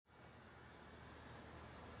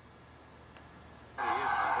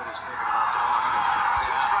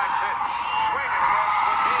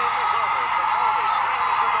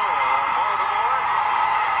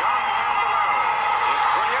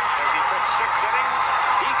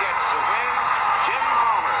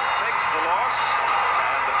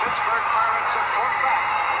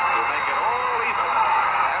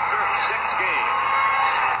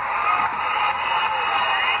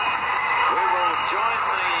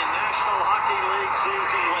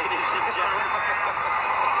season, ladies and gentlemen.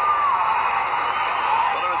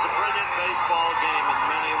 But it was a brilliant baseball game in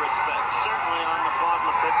many respects. Certainly on the part of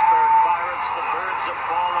the Pittsburgh Pirates, the Birds of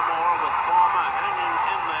Baltimore with Palmer hanging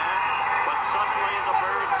in there. But suddenly the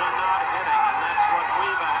Birds are not hitting, and that's what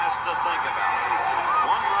Weaver has to think about.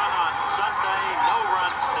 1 run on Sunday, no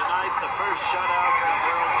runs tonight. The first shutout in the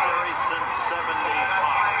World Series since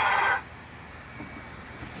 '75.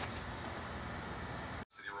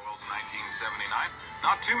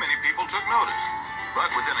 Not too many people took notice. But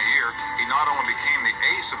within a year, he not only became the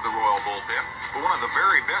ace of the Royal bullpen, but one of the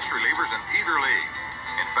very best relievers in either league.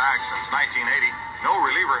 In fact, since 1980, no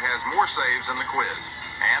reliever has more saves than the Quiz.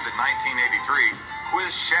 And in 1983, Quiz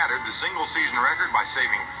shattered the single-season record by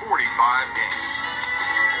saving 45 games.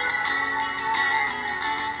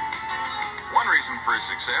 One reason for his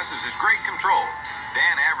success is his great control.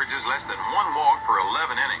 Dan averages less than 1 walk per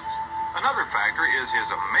 11 innings. Another factor is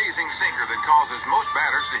his amazing sinker that causes most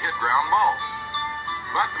batters to hit ground balls.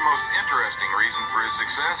 But the most interesting reason for his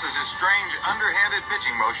success is his strange underhanded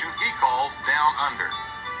pitching motion he calls down under.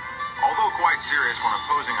 Although quite serious when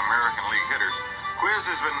opposing American League hitters,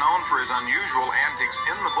 Quiz has been known for his unusual antics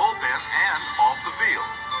in the bullpen and off the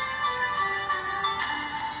field.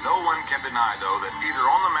 No one can deny, though, that either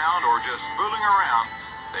on the mound or just fooling around,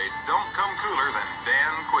 they don't come cooler than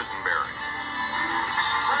Dan Quisenberry.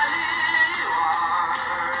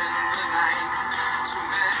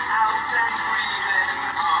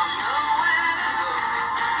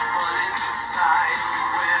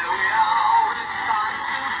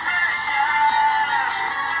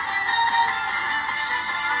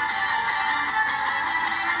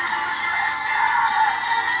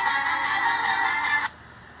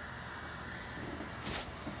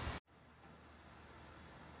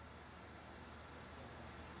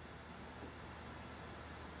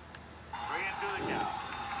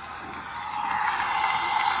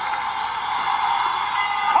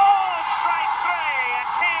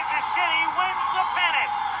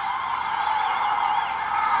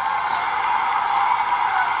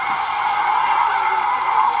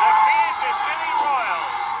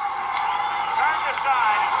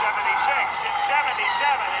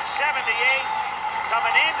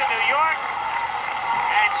 Coming into New York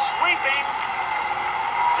and sweeping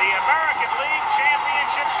the American League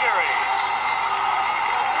Championship Series.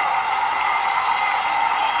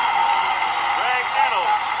 Greg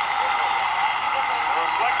Nettles, a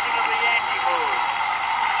reflection of the Yankee mood.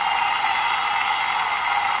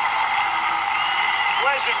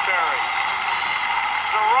 Quisenberry,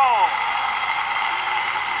 Cerrone,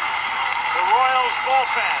 the Royals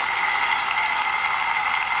bullpen.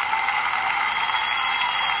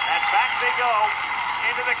 Back they go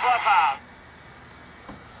into the clubhouse.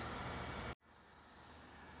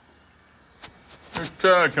 It's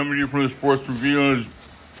Todd coming to you from the Sports Review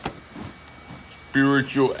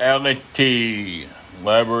Spirituality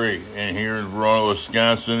Library in here in Verona,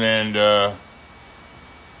 Wisconsin, and another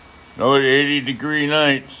 80-degree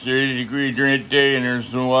night. It's 80-degree during the day, and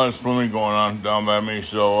there's a lot of swimming going on down by me.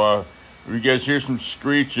 So if you guys hear some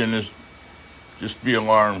screeching, just be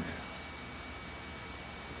alarmed.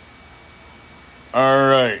 All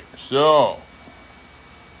right, so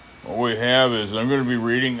what we have is I'm going to be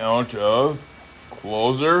reading out of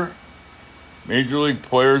Closer. Major League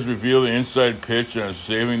players reveal the inside pitch on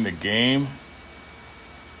saving the game.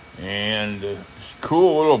 And it's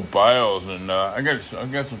cool little bios, and I got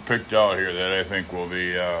some picked out here that I think will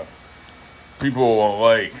be people will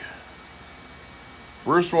like.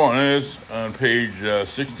 First one is on page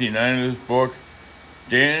 69 of this book,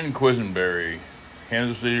 Dan Quisenberry,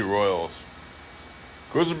 Kansas City Royals.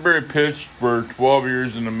 Quisenberry pitched for 12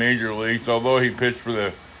 years in the major leagues, although he pitched for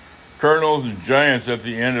the Cardinals and Giants at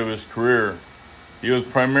the end of his career. He was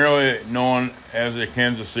primarily known as a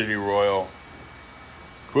Kansas City Royal.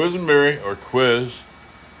 Quisenberry, or Quiz,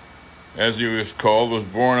 as he was called, was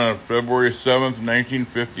born on February 7th,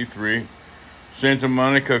 1953, Santa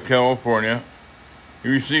Monica, California. He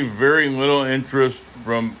received very little interest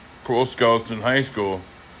from Pro Scouts in high school,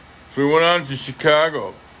 so he went on to he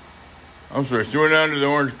went on to the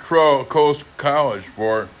Orange Coast College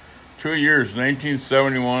for 2 years,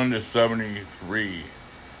 1971 to 73,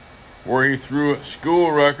 where he threw a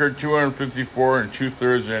school record 254 and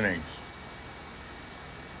 2/3 innings.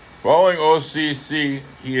 Following OCC,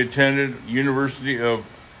 he attended University of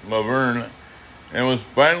Laverne and was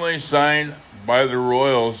finally signed by the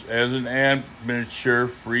Royals as an amateur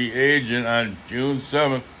free agent on June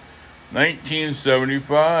 7th,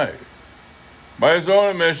 1975. By his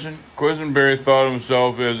own admission, Quisenberry thought of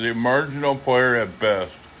himself as a marginal player at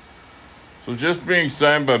best, so just being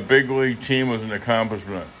signed by a big league team was an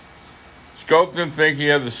accomplishment. Scouts didn't think he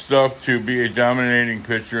had the stuff to be a dominating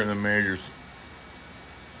pitcher in the majors.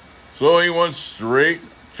 So he went straight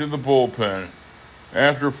to the bullpen.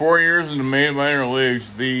 After 4 years in the minor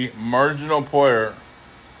leagues, the marginal player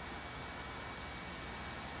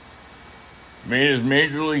made his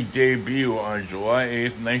major league debut on July 8,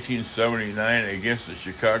 1979 against the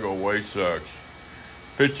Chicago White Sox,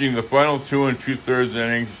 pitching the final 2 2/3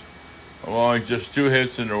 innings, allowing just 2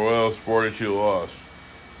 hits in the Royals' 4-2 loss.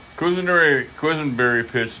 Quisenberry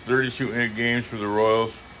pitched 32 games for the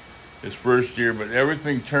Royals his first year, but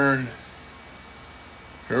everything turned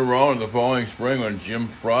around the following spring when Jim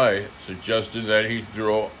Fry suggested that he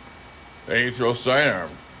throw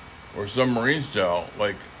sidearm or submarine style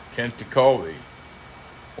like Kent Tekulve.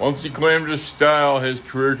 Once he claimed his style, his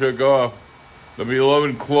career took off. The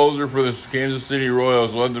beloved closer for the Kansas City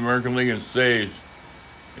Royals led the American League in saves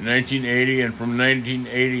in 1980 and from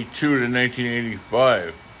 1982 to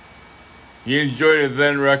 1985. He enjoyed a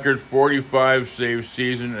then-record 45-save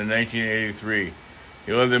season in 1983.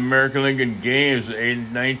 He led the American League in games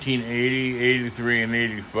in 1980, 83, and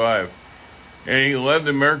 85. And he led the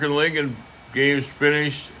American League in games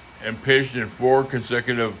finished and pitched in 4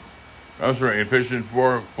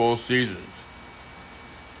 full seasons,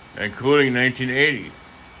 including 1980,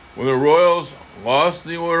 when the Royals lost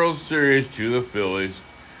the World Series to the Phillies.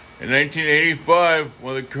 In 1985,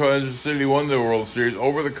 when the Kansas City won the World Series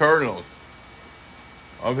over the Cardinals.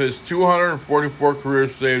 Of his 244 career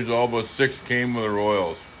saves, all but 6 came with the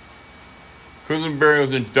Royals. Quisenberry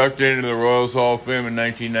was inducted into the Royals Hall of Fame in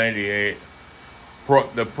 1998.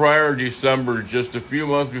 The prior December, just a few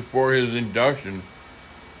months before his induction,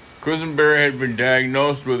 Quisenberry had been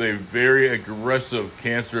diagnosed with a very aggressive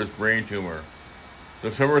cancerous brain tumor.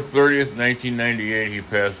 September 30th, 1998, he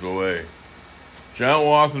passed away. John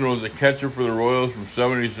Wathan was a catcher for the Royals from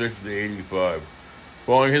 76 to 85.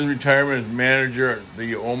 Following his retirement as manager at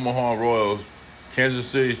the Omaha Royals, Kansas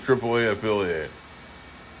City's AAA affiliate.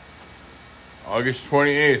 August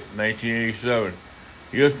 28th, 1987,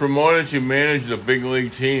 he was promoted to manage the big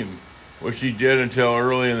league team, which he did until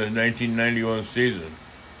early in the 1991 season.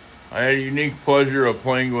 I had a unique pleasure of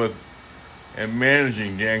playing with and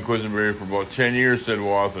managing Dan Quisenberry for about 10 years, said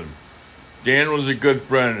Wathan. Dan was a good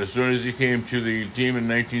friend as soon as he came to the team in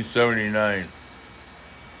 1979.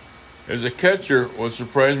 As a catcher, what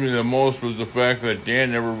surprised me the most was the fact that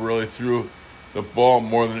Dan never really threw the ball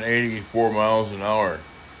more than 84 miles an hour.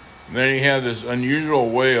 And then he had this unusual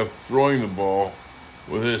way of throwing the ball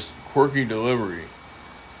with his quirky delivery.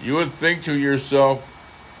 You would think to yourself,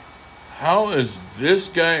 how is this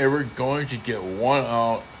guy ever going to get one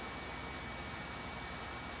out?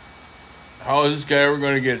 How is this guy ever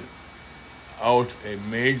going to get out a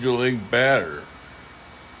major league batter?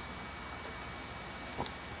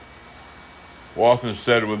 Wathan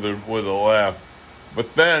said with a laugh.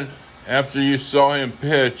 But then, after you saw him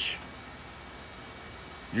pitch,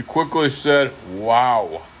 you quickly said,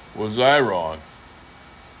 wow, was I wrong?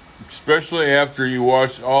 Especially after you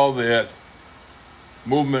watched all that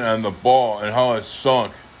movement on the ball and how it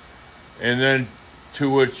sunk. And then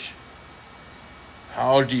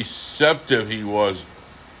how deceptive he was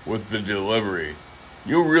with the delivery.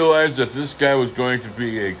 You realized that this guy was going to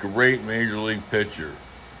be a great major league pitcher.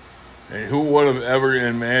 And who would have ever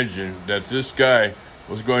imagined that this guy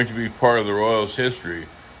was going to be part of the Royals' history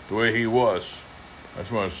the way he was? I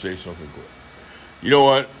just want to say something quick. You know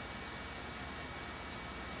what?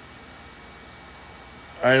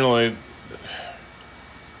 I know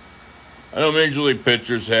major league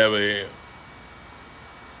pitchers are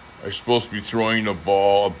supposed to be throwing the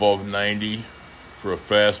ball above 90 for a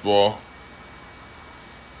fastball.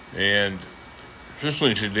 And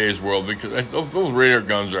especially in today's world, because those radar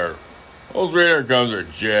guns are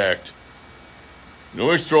jacked.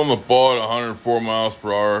 Nobody's throwing the ball at 104 miles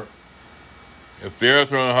per hour. If they're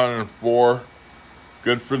throwing 104,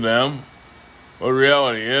 good for them. But the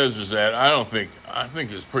reality is that I think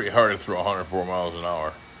it's pretty hard to throw 104 miles an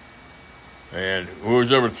hour. And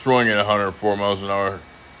whoever's ever throwing at 104 miles an hour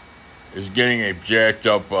is getting a jacked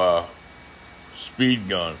up speed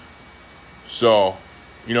gun. So,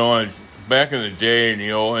 back in the day,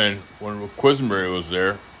 and when Quisenberry was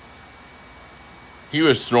there, he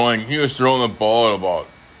was throwing the ball at about,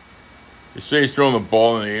 you say he's throwing the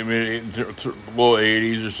ball in the low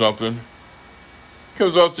 80s or something.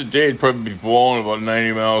 Comes off today, it'd probably be blowing about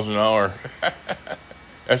 90 miles an hour.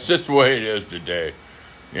 That's just the way it is today.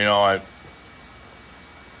 I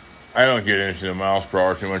don't get into the miles per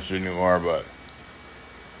hour too much anymore, but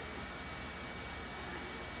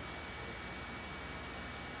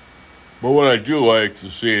what I do like to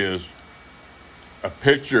see is a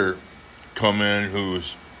pitcher come in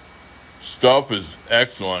who's stuff is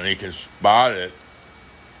excellent. He can spot it.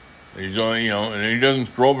 He's only, and he doesn't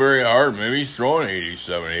throw very hard. Maybe he's throwing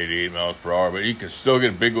 87, 88 miles per hour, but he can still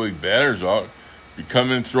get big league batters out. If you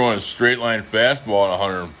come in throwing a straight line fastball at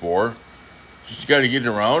 104, just got to get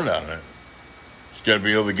around on it. Just got to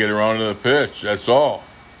be able to get around to the pitch. That's all.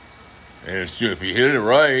 And if you hit it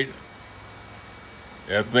right,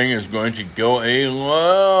 that thing is going to go a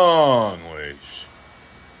long ways.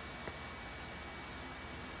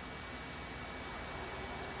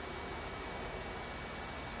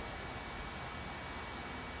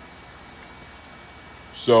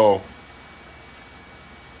 So,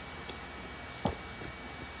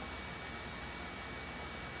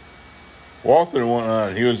 Walter went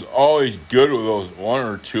on. He was always good with those one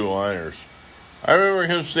or two liners. I remember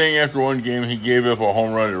him saying after one game he gave up a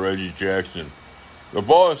home run to Reggie Jackson. The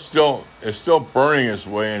ball is still burning its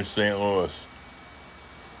way in St. Louis.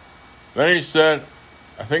 Then he said,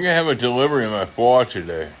 I think I have a delivery in my fall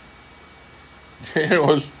today. Dan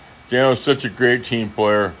was such a great team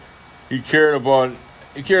player. He cared about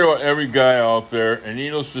every guy out there, and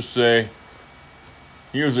needless to say,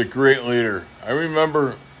 he was a great leader. I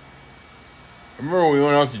remember we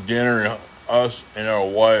went out to dinner, us and our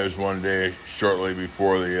wives, one day shortly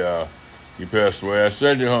before he passed away. I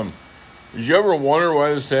said to him, did you ever wonder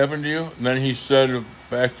why this happened to you? And then he said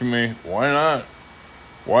back to me, why not?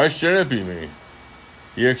 Why shouldn't it be me?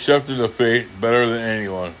 He accepted the fate better than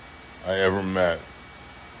anyone I ever met.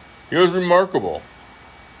 He was remarkable.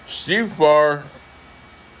 Steve Farr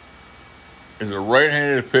is a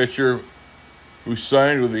right-handed pitcher who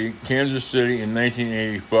signed with the Kansas City in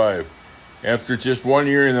 1985. After just 1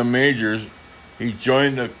 year in the majors, he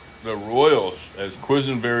joined the Royals as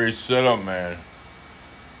Quisenberry's setup man,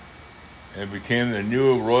 and became the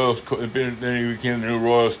new Royals. Then he became the new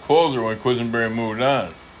Royals closer when Quisenberry moved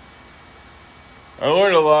on. I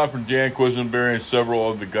learned a lot from Dan Quisenberry and several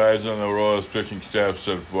of the guys on the Royals pitching staff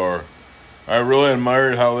so far. I really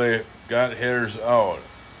admired how they got hitters out,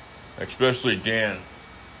 especially Dan.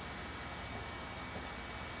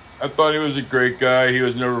 I thought he was a great guy. He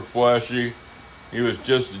was never flashy. He was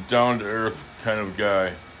just a down-to-earth kind of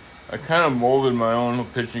guy. I kind of molded my own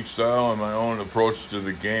pitching style and my own approach to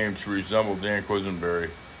the game to resemble Dan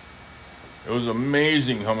Quisenberry. It was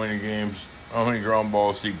amazing how many ground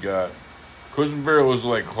balls he got. Quisenberry was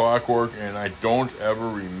like clockwork, and I don't ever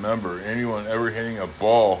remember anyone ever hitting a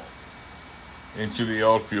ball into the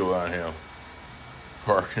outfield on him.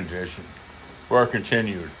 Farr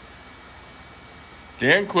continued.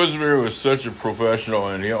 Dan Quisenberry was such a professional,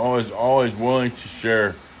 and he always willing to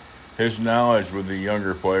share his knowledge with the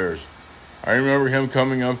younger players. I remember him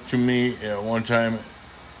coming up to me at one time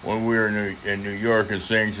when we were in New York and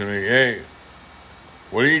saying to me, hey,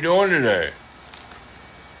 what are you doing today?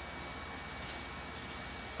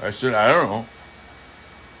 I said, I don't know.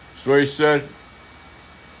 So he said,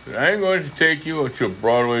 I'm going to take you to a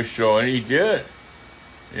Broadway show, and he did.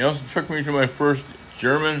 He also took me to my first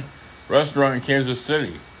German restaurant in Kansas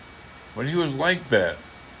City. But he was like that.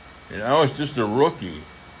 And I was just a rookie.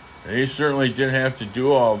 And he certainly didn't have to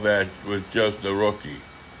do all that with just a rookie.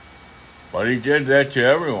 But he did that to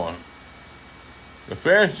everyone. The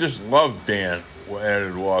fans just loved Dan,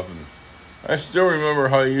 added Watson. I still remember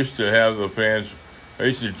how he used to have the fans. I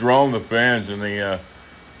used to drown the fans in the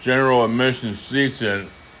general admission seats in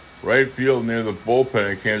right field near the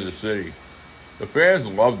bullpen in Kansas City. The fans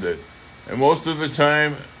loved it. And most of the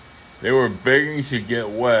time, they were begging to get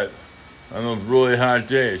wet on those really hot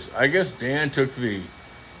days. I guess Dan took the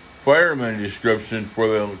fireman description for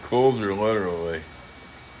the closer literally.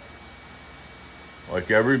 Like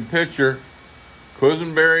every pitcher,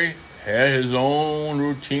 Quisenberry had his own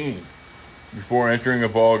routine before entering a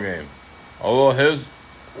ball game, although his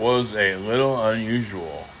was a little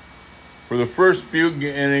unusual. For the first few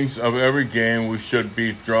innings of every game, we should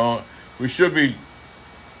be down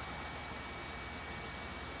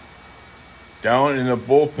in the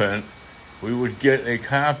bullpen. We would get a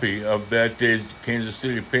copy of that day's Kansas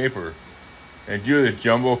City paper and do the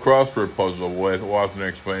jumbo crossword puzzle with Watson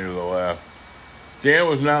explained with a laugh. Dan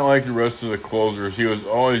was not like the rest of the closers. He was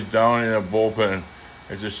always down in a bullpen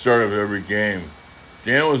at the start of every game.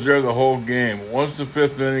 Dan was there the whole game. Once the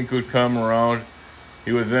fifth inning could come around,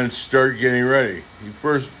 he would then start getting ready. He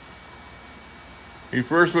first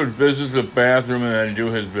would visit the bathroom and then do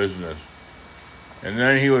his business. And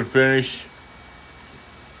then he would finish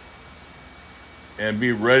and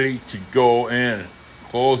be ready to go in,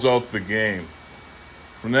 close out the game.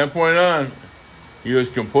 From that point on, he was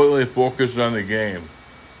completely focused on the game.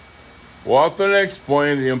 Walton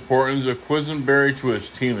explained the importance of Quisenberry to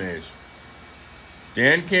his teammates.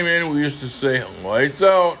 Dan came in, we used to say, lights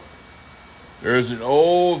out, There's an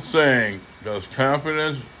old saying, does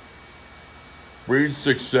confidence breed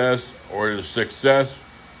success, or does success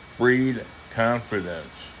breed confidence?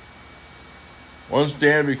 Once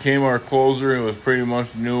Dan became our closer, it was pretty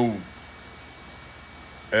much knew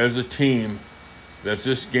as a team that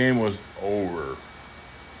this game was over.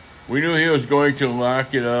 We knew he was going to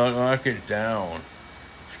lock it down,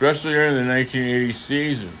 especially during the 1980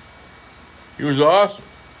 season. He was awesome.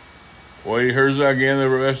 Wade Herzog and the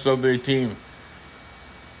rest of the team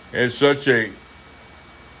had such a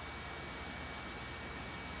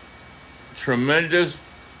tremendous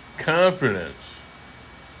confidence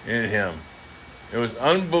in him. It was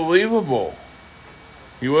unbelievable.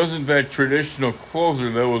 He wasn't that traditional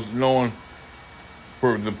closer that was known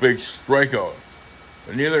for the big strikeout.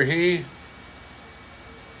 But rather he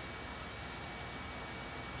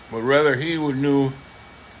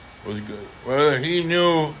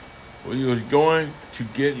knew what he was going to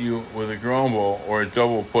get you with a ground ball or a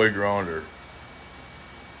double play grounder.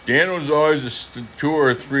 Dan was always a 2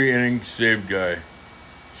 or 3 inning save guy,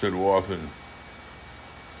 said Watson.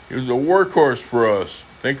 He was a workhorse for us.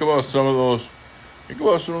 Think about some of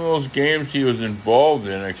those games he was involved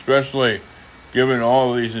in, especially given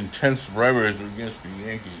all of these intense rivalries against the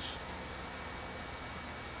Yankees.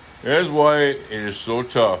 That is why it is so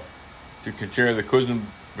tough to compare the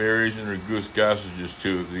Quisenberrys and the Goose Gossages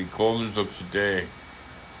to the closers of today,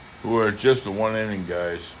 who are just the one-inning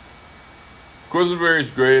guys. Quisenberry's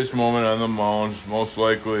greatest moment on the mound most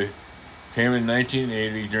likely came in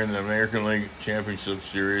 1980 during the American League Championship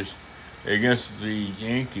Series against the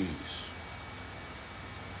Yankees.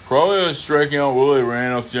 Probably was striking out Willie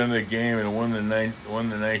Randolph at the end of the game and won the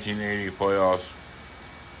 1980 playoffs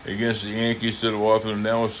against the Yankees, said Watson.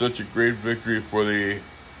 That was such a great victory for the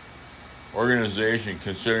organization,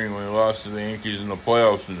 considering we lost to the Yankees in the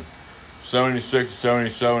playoffs in 76,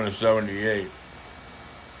 77, and 78.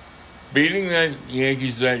 Beating the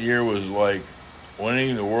Yankees that year was like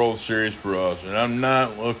winning the World Series for us, and I'm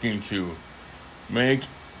not looking to make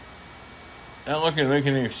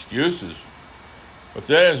any excuses. But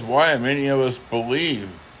that is why many of us believe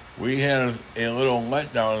we had a little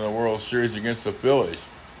letdown in the World Series against the Phillies.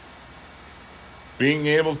 Being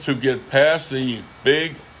able to get past the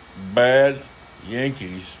big, bad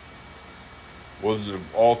Yankees was the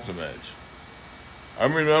ultimate. I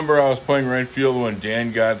remember I was playing right field when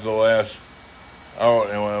Dan got the last out,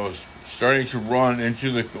 and when I was starting to run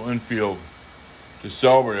into the infield to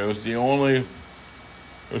celebrate, it was the only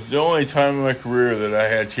time in my career that I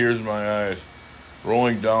had tears in my eyes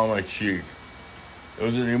rolling down my cheek. It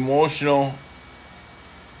was so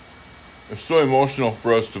emotional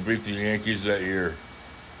for us to beat the Yankees that year.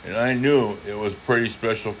 And I knew it was pretty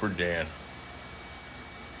special for Dan.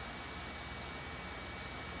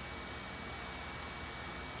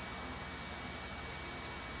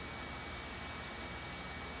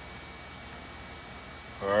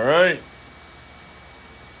 All right.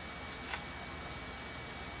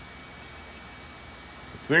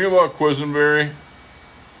 The thing about Quisenberry,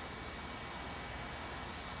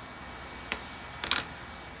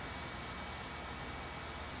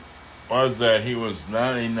 was that he was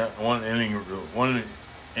not a one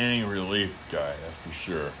inning relief guy, that's for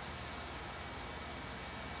sure.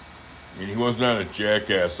 And he was not a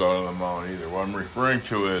jackass out on the mound either. What I'm referring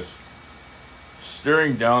to is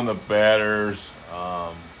staring down the batters,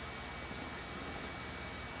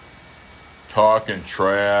 talking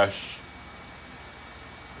trash.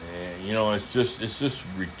 And it's just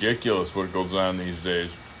ridiculous what goes on these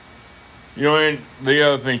days. And the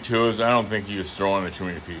other thing, too, is I don't think he was throwing at too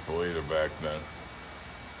many people either back then.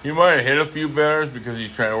 He might have hit a few batters because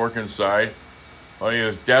he's trying to work inside, but he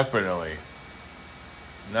was definitely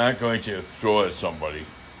not going to throw at somebody.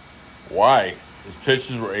 Why? His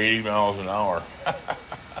pitches were 80 miles an hour.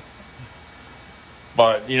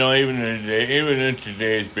 But, even in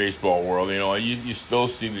today's baseball world, you still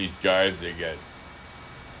see these guys, they get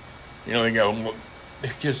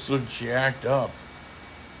so jacked up.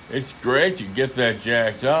 It's great to get that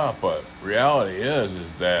jacked up, but reality is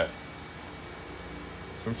that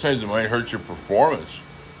sometimes it might hurt your performance.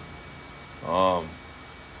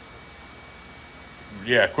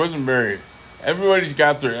 Quisenberry, everybody's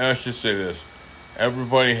got let's just say this,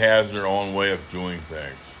 everybody has their own way of doing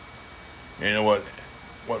things. And what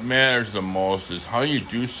matters the most is how you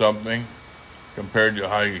do something compared to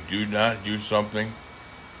how you do not do something.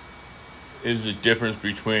 Is the difference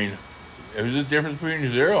between... If there's a difference between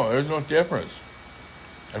zero, there's no difference.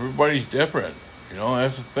 Everybody's different.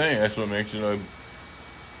 That's the thing. That's what makes it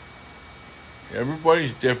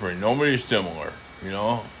everybody's different. Nobody's similar,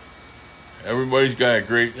 Everybody's got a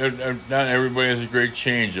great. Not everybody has a great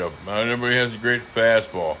changeup. Not everybody has a great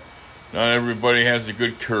fastball. Not everybody has a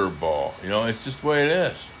good curveball. You know, it's just the way it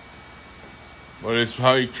is. But it's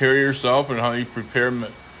how you carry yourself and how you prepare,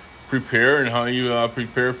 and how you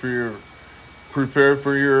prepare for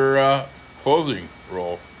your closing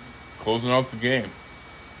role, closing out the game.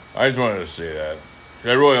 I just wanted to say that.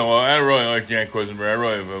 I really like Dan Quisenberry. I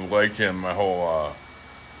really have liked him my whole.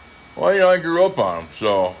 Well, you know, I grew up on him,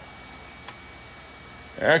 so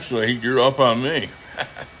actually he grew up on me.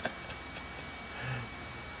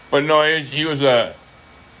 But no, he was a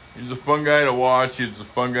fun guy to watch. He was a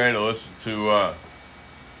fun guy to listen to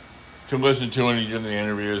when he did the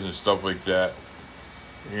interviews and stuff like that.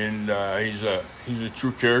 And he's a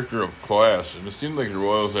true character of class. And it seems like the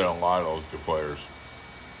Royals had a lot of those good players.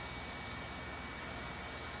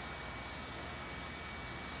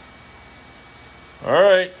 All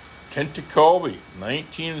right, Ken Tekulve,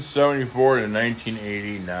 1974 to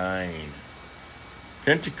 1989.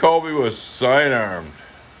 Ken Tekulve was sidearmed.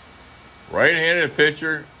 Right-handed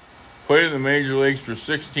pitcher, played in the major leagues for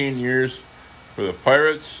 16 years for the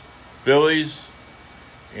Pirates, Phillies,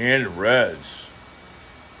 and Reds.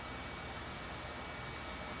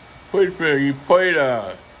 He played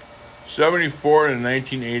 74 to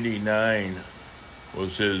 1989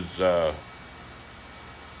 was his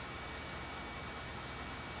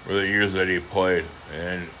were the years that he played,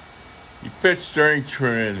 and he pitched during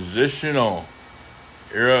transitional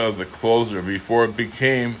era of the closer before it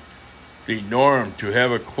became the norm to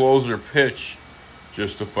have a closer pitch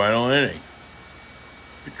just the final inning.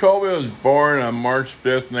 Tekulve was born on March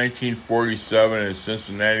 5th, 1947 in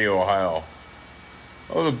Cincinnati, Ohio.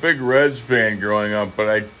 I was a big Reds fan growing up, but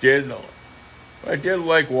I did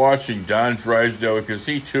like watching Don Drysdale because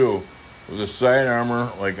he too was a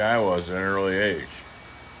sidearmer like I was at an early age.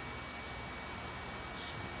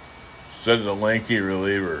 Said the lanky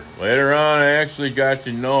reliever. Later on, I actually got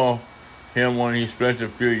to know him when he spent a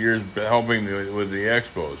few years helping me with the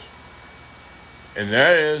Expos. And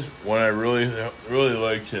that is when I really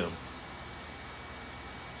liked him.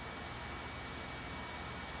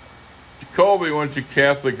 Tekulve went to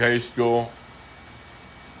Catholic high school,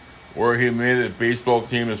 where he made the baseball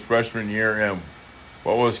team his freshman year and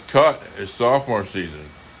what was cut his sophomore season.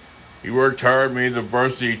 He worked hard, made the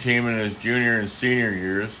varsity team in his junior and senior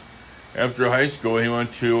years. After high school, he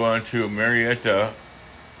went to Marietta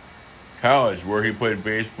College, where he played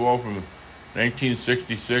baseball from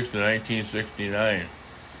 1966 to 1969.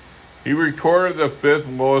 He recorded the fifth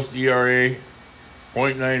lowest ERA,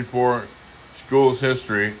 .94, school's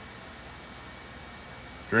history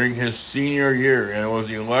during his senior year and was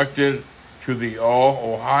elected to the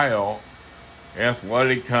All-Ohio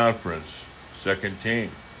Athletic Conference, second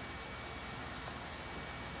team.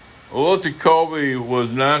 Although Tekulve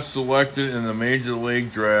was not selected in the Major League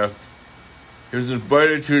draft, he was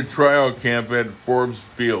invited to a tryout camp at Forbes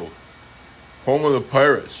Field, home of the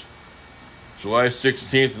Pirates, July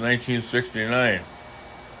 16th, 1969,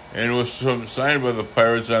 and was signed by the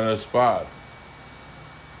Pirates on the spot.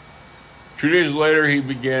 2 days later, he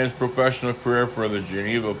began his professional career for the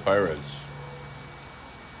Geneva Pirates.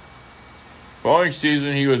 Following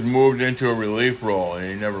season, he was moved into a relief role, and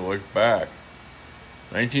he never looked back.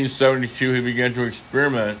 1972, he began to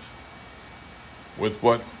experiment with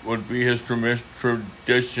what would be his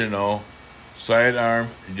traditional sidearm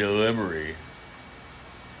delivery.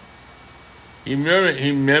 He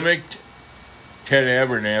mimicked Ted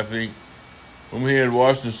Abernathy, whom he had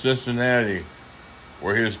watched in Cincinnati,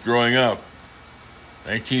 where he was growing up.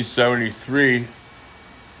 1973,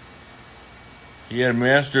 he had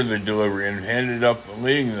mastered the delivery and ended up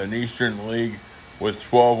leading the Eastern League with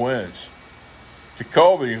 12 wins.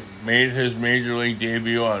 Tekulve made his major league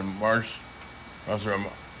debut on May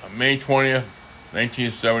 20th,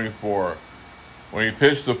 1974, when he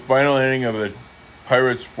pitched the final inning of the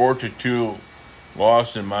Pirates' 4-2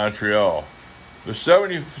 loss in Montreal. The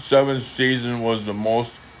 77th season was the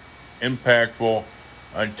most impactful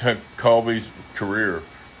on Tekulve's career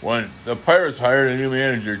when the Pirates hired a new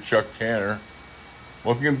manager, Chuck Tanner.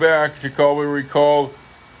 Looking back, Tekulve recalled,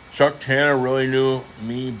 "Chuck Tanner really knew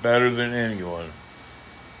me better than anyone.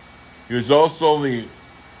 He was also the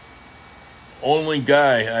only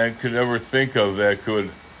guy I could ever think of that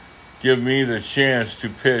could give me the chance to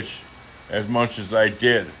pitch as much as I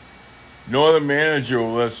did. No other manager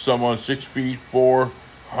will let someone 6'4",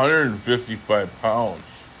 155 pounds,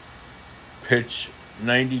 pitch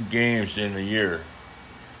 90 games in a year.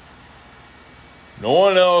 No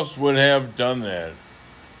one else would have done that.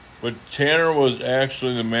 But Tanner was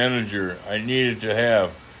actually the manager I needed to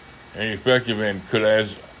have an effective and could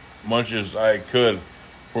as much as I could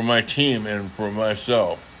for my team and for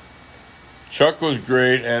myself. Chuck was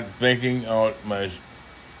great at thinking out of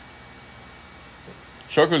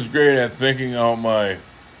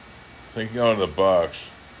the box.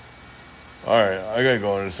 All right, I gotta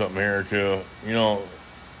go into something here too. You know,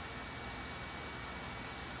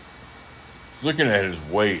 looking at his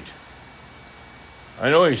weight, I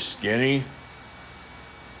know he's skinny,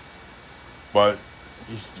 but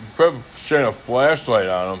he's probably shining a flashlight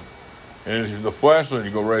on him, and the flashlight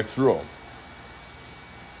would go right through him.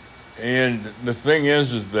 And the thing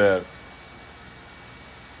is that,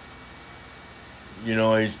 you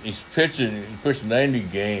know, he pitched 90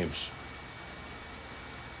 games.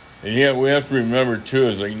 And yet we have to remember, too,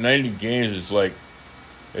 is like 90 games,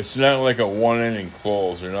 it's not like a one-inning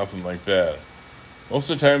close or nothing like that. Most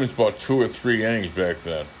of the time it's about 2 or 3 innings back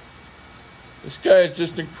then. This guy is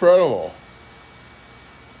just incredible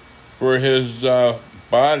for his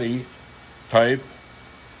body type,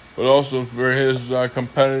 but also for his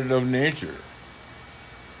competitive nature.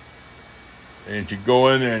 And to go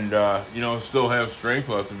in and, still have strength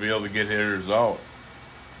left to be able to get hitters out.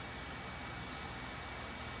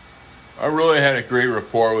 I really had a great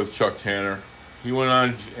rapport with Chuck Tanner. He went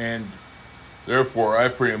on, and therefore I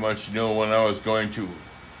pretty much knew when I was going to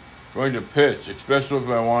pitch, especially if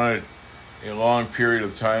I wanted a long period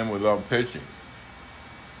of time without pitching,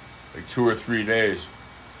 like 2 or 3 days.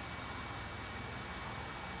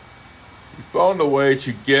 He found a way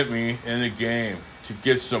to get me in the game, to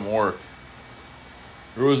get some work.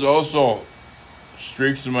 There was also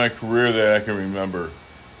streaks in my career that I can remember.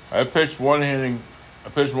 I pitched one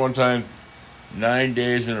time 9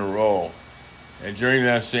 days in a row. And during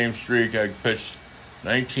that same streak, I pitched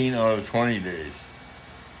 19 out of 20 days.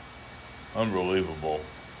 Unbelievable.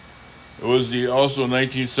 It was also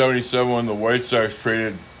 1977 when the White Sox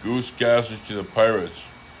traded Goose Gossage to the Pirates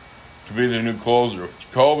to be the new closer.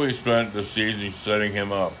 Tekulve spent the season setting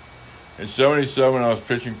him up. In 77, I was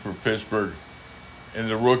pitching for Pittsburgh, and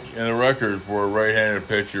the record for a right-handed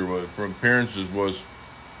pitcher for appearances was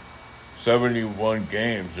 71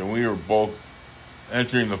 games, and we were both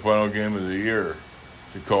entering the final game of the year,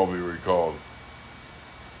 Tekulve recalled.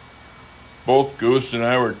 Both Goose and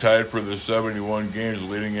I were tied for the 71 games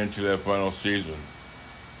leading into that final season,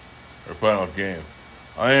 or final game.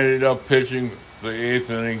 I ended up pitching the 8th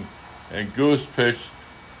inning, and Goose pitched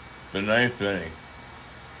the 9th inning.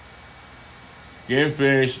 Game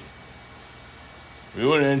finished. We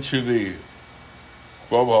went into the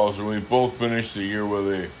clubhouse, and we both finished the year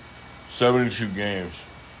with 72 games.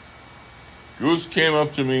 Goose came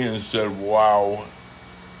up to me and said, "Wow,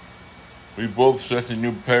 we both set the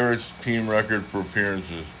new Pirates team record for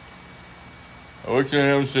appearances." I looked at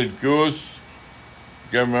him and said, "Goose,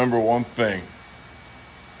 you gotta remember one thing.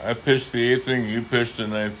 I pitched the 8th inning, you pitched the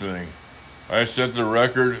 9th inning. I set the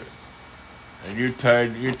record, and you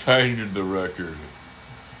tied the record."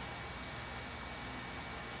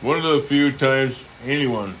 One of the few times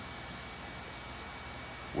anyone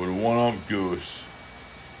would one-up Goose.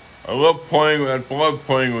 I loved playing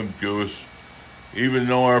with Goose, even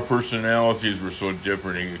though our personalities were so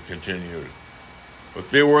different, he continued. But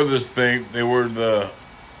they were the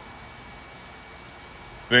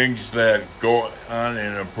things that go on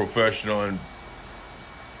in a professional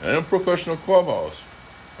clubhouse.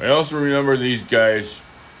 I also remember these guys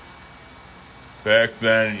back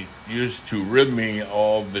then used to rib me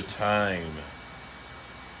all the time.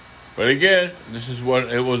 But again, this is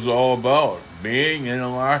what it was all about, being in a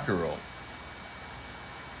locker room.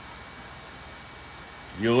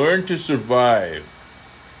 You learn to survive.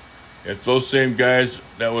 If those same guys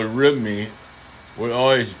that would rib me would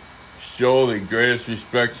always show the greatest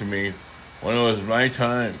respect to me when it was my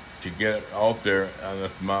time to get out there on the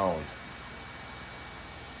mound.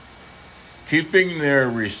 Keeping their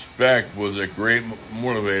respect was a great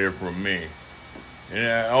motivator for me. And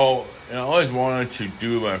I always wanted to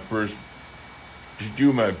do my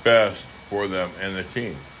best for them and the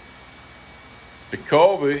team.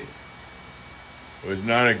 Tekulve was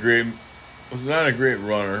not a great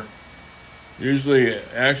runner.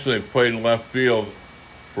 Actually played in left field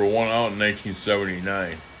for one out in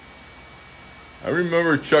 1979. I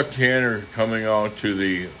remember Chuck Tanner coming out to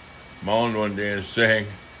the mound one day and saying,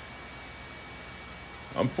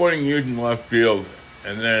 "I'm putting you in left field,"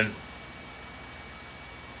 and then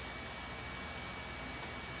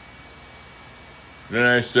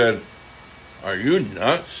I said, "Are you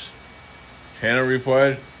nuts?" Tanner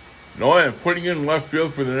replied, "No, I am putting you in left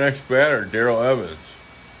field for the next batter, Darrell Evans.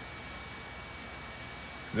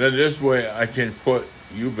 Then this way I can put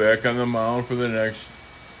you back on the mound for the next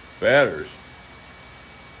batters.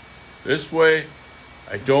 This way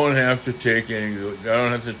I don't have to take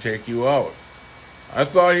you out. I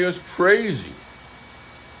thought he was crazy.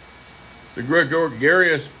 The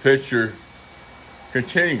gregarious pitcher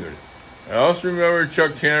continued. I also remember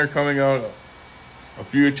Chuck Tanner coming out a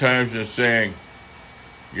few times and saying,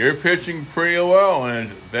 "You're pitching pretty well,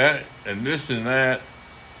 and that, and this, and that."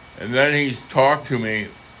 And then he's talked to me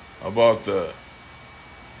about the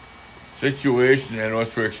situation and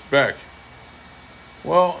what to expect.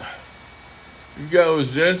 Well, you've got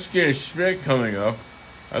Lozinski and Schmidt coming up.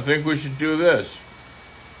 I think we should do this.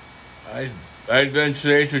 I'd then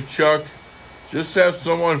say to Chuck, just have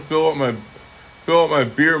someone fill up my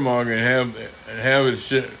beer mug and have it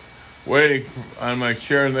sit waiting on my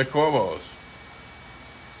chair in the clubhouse.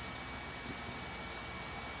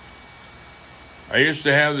 I used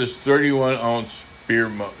to have this 31-ounce beer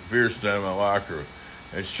stand in my locker,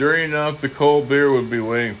 and sure enough, the cold beer would be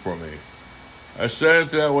waiting for me. I said it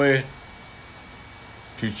that way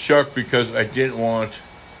to Chuck because I didn't want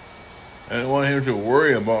him to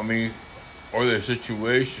worry about me or the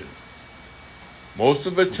situation. Most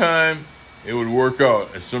of the time, it would work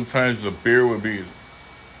out, and sometimes the beer would be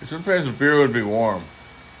warm.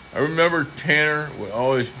 I remember Tanner would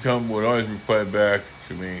always reply back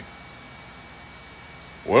to me,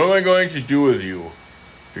 "What am I going to do with you?"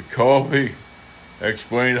 Tekulve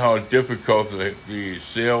explained how difficult the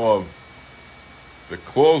sale of the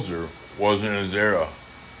closer was in his era.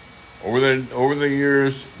 Over the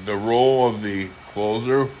years, the role of the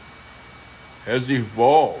closer has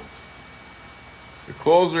evolved. The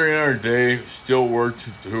closer in our day still worked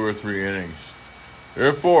 2 or 3 innings.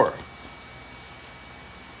 Therefore,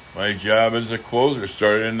 my job as a closer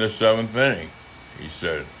started in the 7th inning, he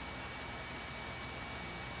said.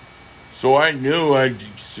 So I knew I'd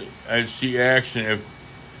see action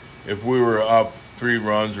if we were up 3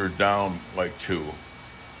 runs or down like 2.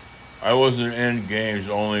 I wasn't in games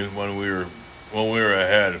only when we were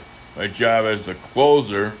ahead. My job as the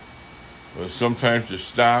closer was sometimes to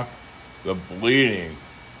stop the bleeding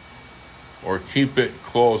or keep it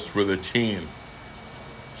close for the team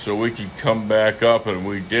so we could come back up, and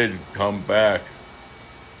we did come back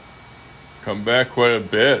quite a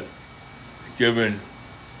bit, given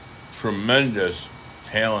tremendous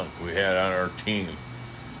talent we had on our team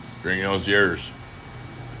during those years.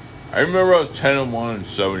 I remember I was 10-1 in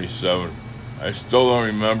 77. I still don't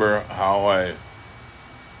remember how I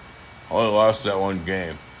lost that one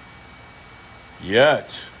game.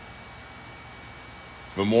 Yet,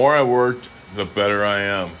 the more I worked, the better I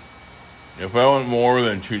am. If I went more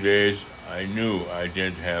than 2 days, I knew I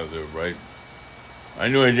didn't have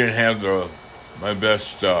my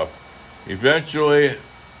best stuff. Eventually,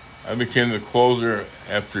 I became the closer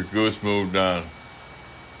after Goose moved on.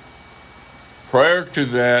 Prior to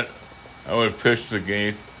that, I would pitch the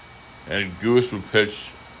 8th, and Goose would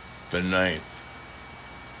pitch the 9th.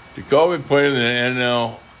 Tekulve played in the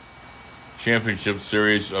NL Championship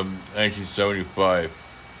Series of 1975.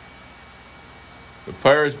 The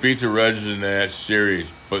Pirates beat the Reds in that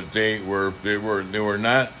series, but they were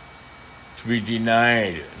not to be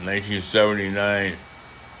denied in 1979,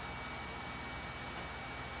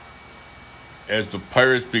 as the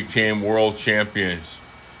Pirates became world champions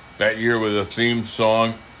that year with a theme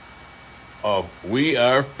song of "We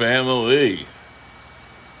Are Family."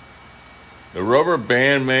 The Rubber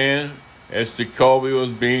Band Man, as Tekulve was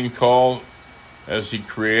being called, as he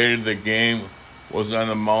created the game, was on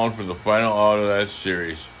the mound for the final out of that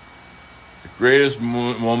series. The greatest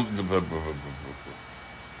moment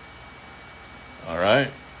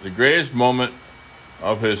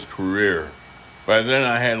of his career. By then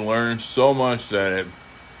I had learned so much that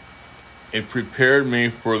it prepared me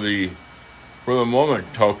for the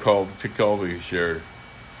moment Tekulve shared.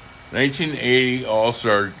 1980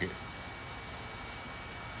 All-Star game.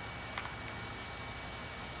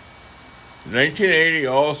 The 1980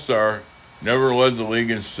 All-Star never led the league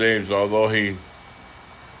in saves, although he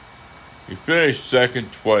finished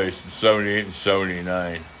second twice in 78 and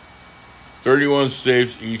 79. 31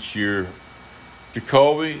 saves each year.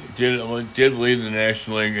 Tekulve did lead the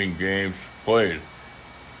National League in games played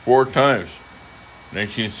 4 times,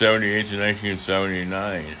 1978 to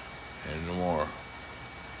 1979, and more.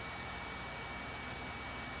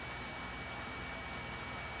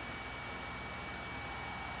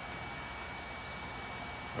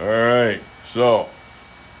 All right, so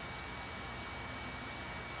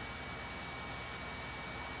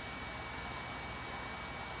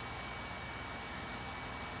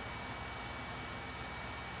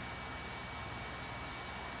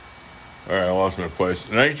I lost my place.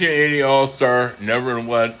 The 1980 All-Star never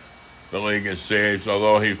led the league in saves,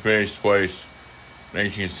 although he finished twice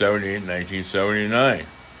 1978, 1979,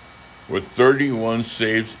 with 31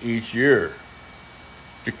 saves each year.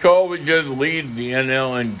 Tekulve did lead the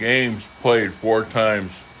NL in games played 4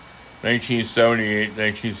 times, 1978,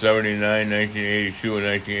 1979, 1982, and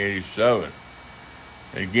 1987.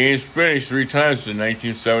 And games finished 3 times in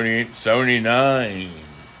 1978, 79,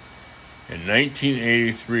 and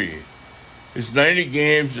 1983. His 90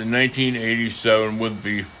 games in 1987 with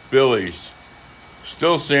the Phillies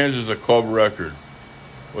still stands as a club record.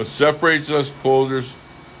 What separates us closers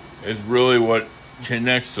is really what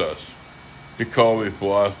connects us, Tekulve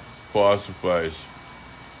philosophized.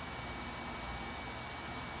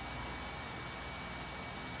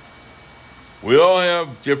 We all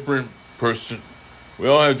have different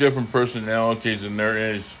personalities, and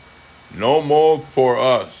there is no mold for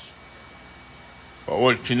us. But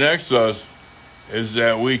what connects us is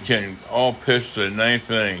that we can all pitch the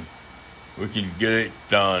 9th inning. We can get it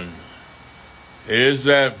done. It is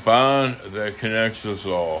that bond that connects us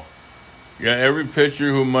all. Yeah, every pitcher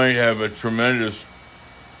who might have a tremendous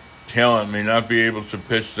talent may not be able to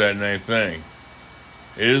pitch that 9th inning.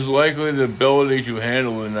 It is likely the ability to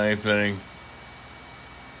handle the 9th inning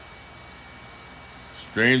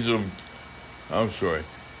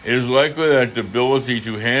It is likely that the ability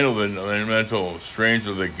to handle the mental strains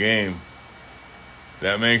of the game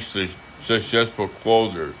that makes the successful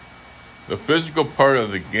closer. The physical part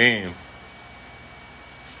of the game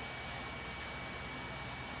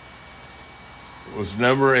was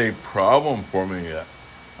never a problem for me yet.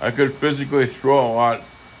 I could physically throw a lot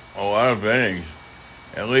of innings,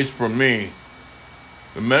 at least for me.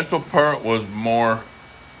 The mental part was more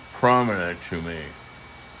prominent to me.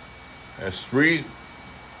 As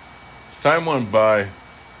time went by,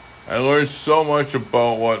 I learned so much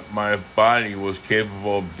about what my body was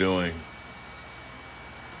capable of doing.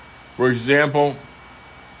 For example,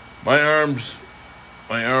 my arm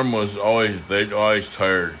was always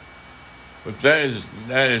tired. But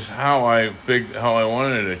that is how I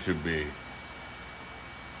wanted it to be.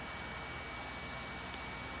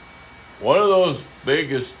 One of the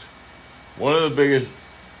biggest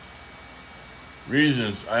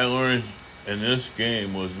reasons I learned in this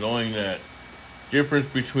game was knowing that difference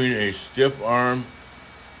between a stiff arm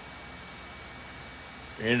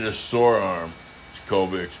and a sore arm,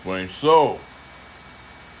 Tekulve explained. So,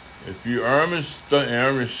 if your arm is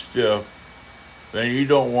stiff, then you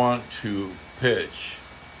don't want to pitch.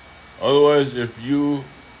 Otherwise, if you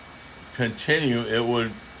continue,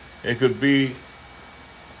 it could be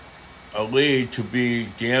a lead to be a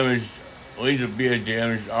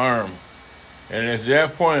damaged arm. And at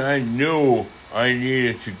that point, I knew I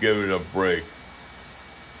needed to give it a break.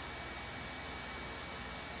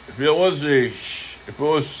 If it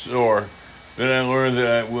was sore, then I learned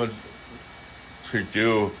that what to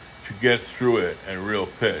do to get through it and real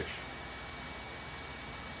pitch.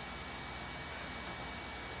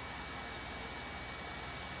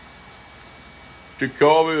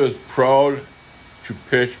 Tekulve was proud to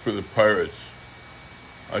pitch for the Pirates,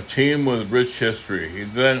 a team with rich history. He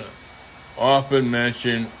then often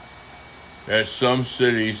mentioned that some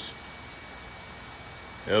cities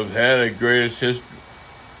have a greater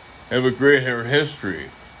history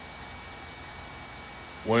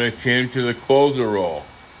when it came to the closer role,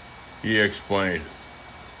 he explained.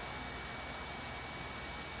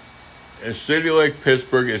 In a city like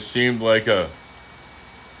Pittsburgh, it seemed like it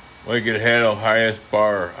had a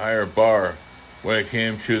higher bar when it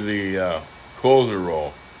came to the closer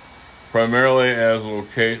role, primarily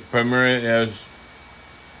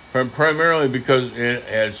because it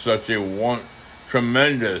had such a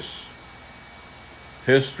tremendous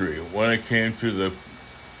history when it came to the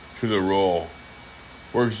role.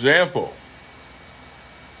 For example,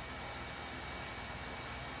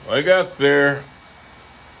 when I got there,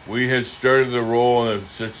 we had started the role in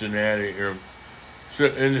Cincinnati, or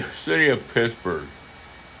in the city of Pittsburgh,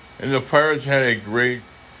 and the Pirates had a great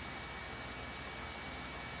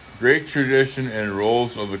tradition and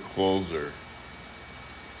roles of the closer.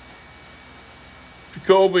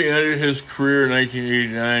 Tekulve ended his career in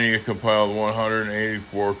 1989. He compiled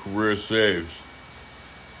 184 career saves,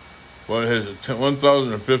 but his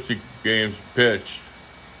 1,050 games pitched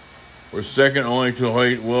were second only to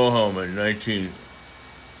Hoyt Wilhelm's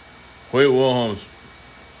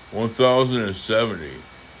 1,070.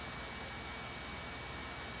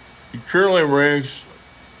 He currently ranks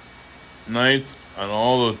 9th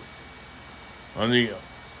on the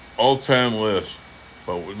all-time list,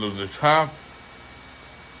 but with the top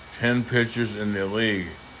 10 pitchers in the league.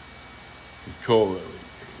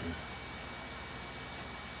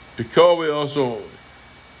 Tekulve also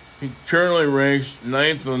He currently ranks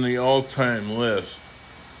 9th on the all-time list.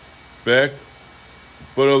 But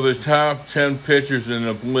of the top 10 pitchers in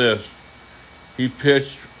the list, he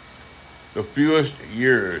pitched the fewest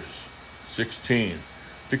years, 16.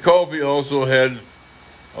 Tekulve also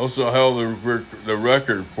held the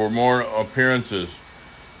record for more appearances,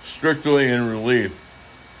 strictly in relief,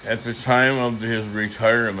 at the time of his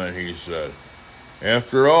retirement, he said.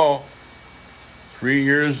 After all, 3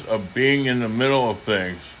 years of being in the middle of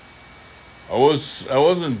things, I was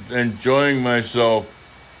not enjoying myself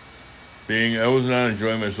being on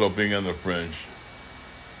the fringe.